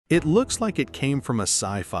It looks like it came from a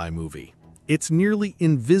sci-fi movie. It's nearly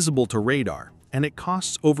invisible to radar, and it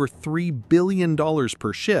costs over $3 billion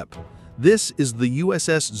per ship. This is the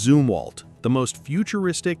USS Zumwalt, the most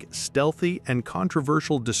futuristic, stealthy, and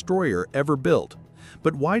controversial destroyer ever built.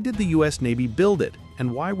 But why did the US Navy build it,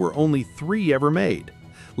 and why were only 3 ever made?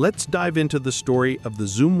 Let's dive into the story of the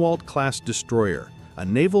Zumwalt-Class destroyer, a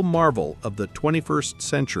naval marvel of the 21st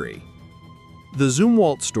century. The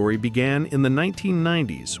Zumwalt story began in the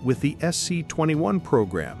 1990s with the SC-21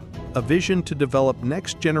 program, a vision to develop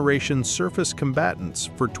next-generation surface combatants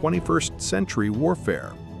for 21st century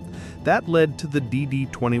warfare. That led to the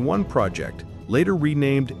DD-21 project, later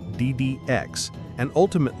renamed DDX, and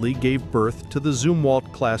ultimately gave birth to the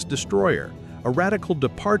Zumwalt-Class destroyer, a radical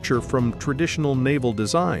departure from traditional naval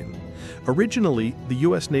design. Originally, the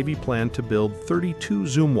U.S. Navy planned to build 32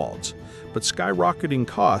 Zumwalts, but skyrocketing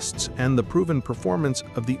costs and the proven performance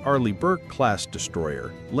of the Arleigh-Burke-class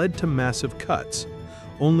destroyer led to massive cuts.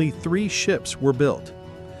 Only 3 ships were built.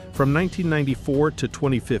 From 1994 to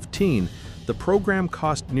 2015, the program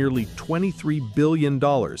cost nearly $23 billion,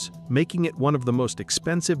 making it one of the most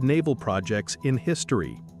expensive naval projects in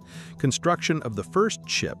history. Construction of the first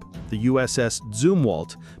ship, the USS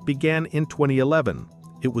Zumwalt, began in 2011.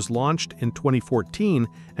 It was launched in 2014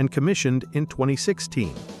 and commissioned in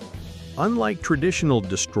 2016. Unlike traditional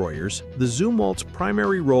destroyers, the Zumwalt's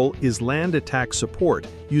primary role is land attack support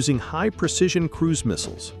using high-precision cruise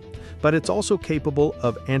missiles. But it's also capable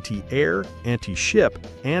of anti-air, anti-ship,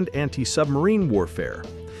 and anti-submarine warfare.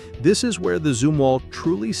 This is where the Zumwalt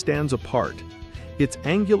truly stands apart. Its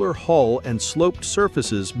angular hull and sloped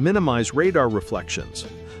surfaces minimize radar reflections.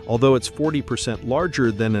 Although it's 40%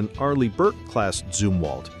 larger than an Arleigh-Burke-class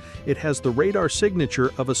Zumwalt, it has the radar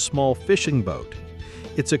signature of a small fishing boat.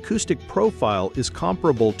 Its acoustic profile is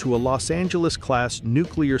comparable to a Los Angeles-class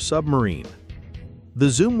nuclear submarine. The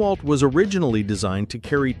Zumwalt was originally designed to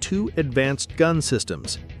carry 2 advanced gun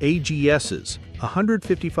systems, AGSs,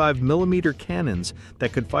 155mm cannons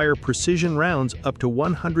that could fire precision rounds up to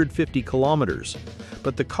 150 kilometers.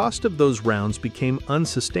 But the cost of those rounds became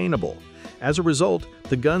unsustainable. As a result,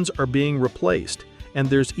 the guns are being replaced, and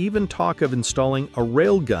there's even talk of installing a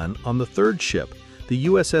railgun on the 3rd ship, the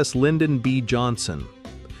USS Lyndon B. Johnson.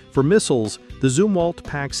 For missiles, the Zumwalt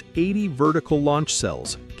packs 80 vertical launch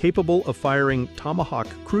cells, capable of firing Tomahawk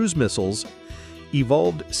cruise missiles,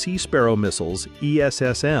 Evolved Sea Sparrow missiles,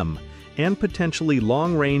 ESSM, and potentially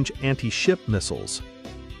long-range anti-ship missiles.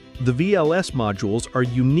 The VLS modules are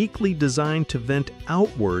uniquely designed to vent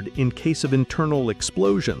outward in case of internal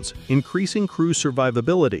explosions, increasing crew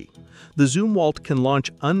survivability. The Zumwalt can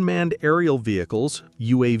launch unmanned aerial vehicles,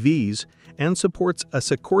 UAVs, and supports a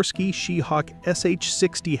Sikorsky Seahawk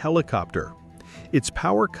SH-60 helicopter. Its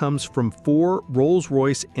power comes from 4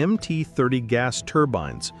 Rolls-Royce MT-30 gas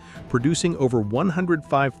turbines, producing over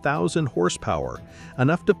 105,000 horsepower,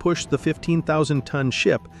 enough to push the 15,000-ton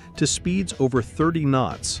ship to speeds over 30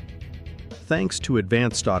 knots. Thanks to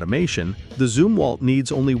advanced automation, the Zumwalt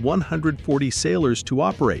needs only 140 sailors to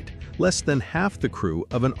operate, less than half the crew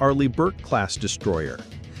of an Arleigh-Burke-class destroyer.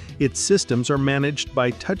 Its systems are managed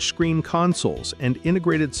by touchscreen consoles and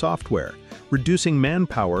integrated software, reducing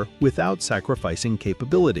manpower without sacrificing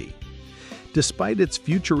capability. Despite its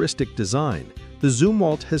futuristic design, the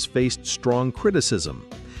Zumwalt has faced strong criticism.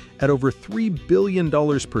 At over $3 billion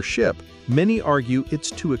per ship, many argue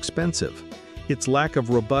it's too expensive. Its lack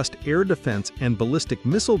of robust air defense and ballistic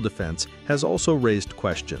missile defense has also raised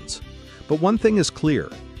questions. But one thing is clear.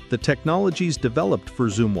 The technologies developed for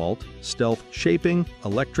Zumwalt, stealth shaping,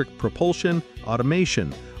 electric propulsion,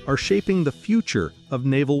 automation, are shaping the future of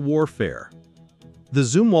naval warfare. The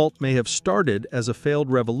Zumwalt may have started as a failed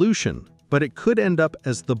revolution, but it could end up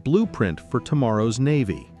as the blueprint for tomorrow's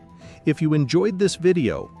Navy. If you enjoyed this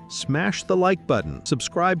video, smash the like button,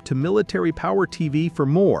 subscribe to Military Power TV for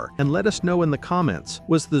more, and let us know in the comments,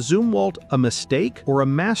 was the Zumwalt a mistake or a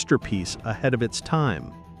masterpiece ahead of its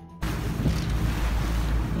time?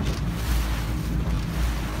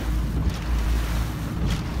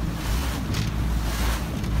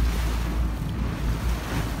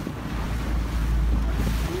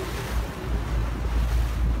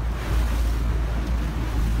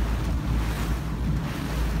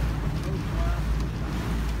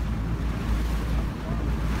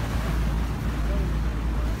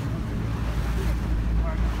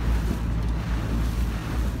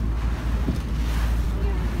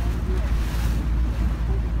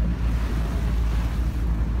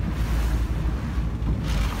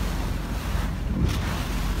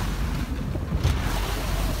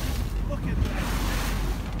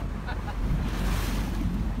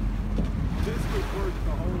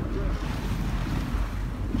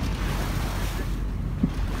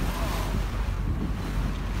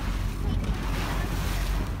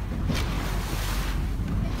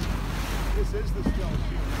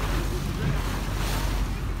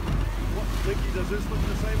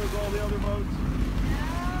 all the other boats?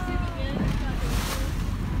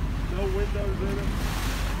 No windows in it.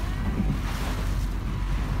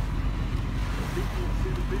 See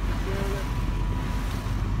the people doing it.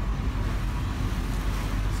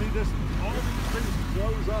 See this, all these things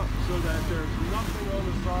close up so that there's nothing on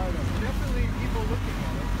the side of it. Definitely people looking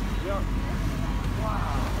at it. Yeah.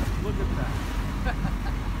 Wow, look at that.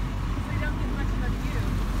 So you don't get much of a view.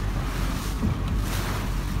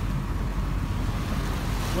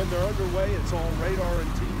 When they're underway, it's all radar and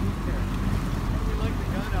TV camera. We like the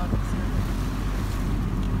gun out in the center.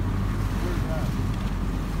 Where's that?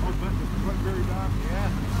 Oh, but the very back?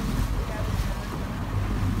 Yeah.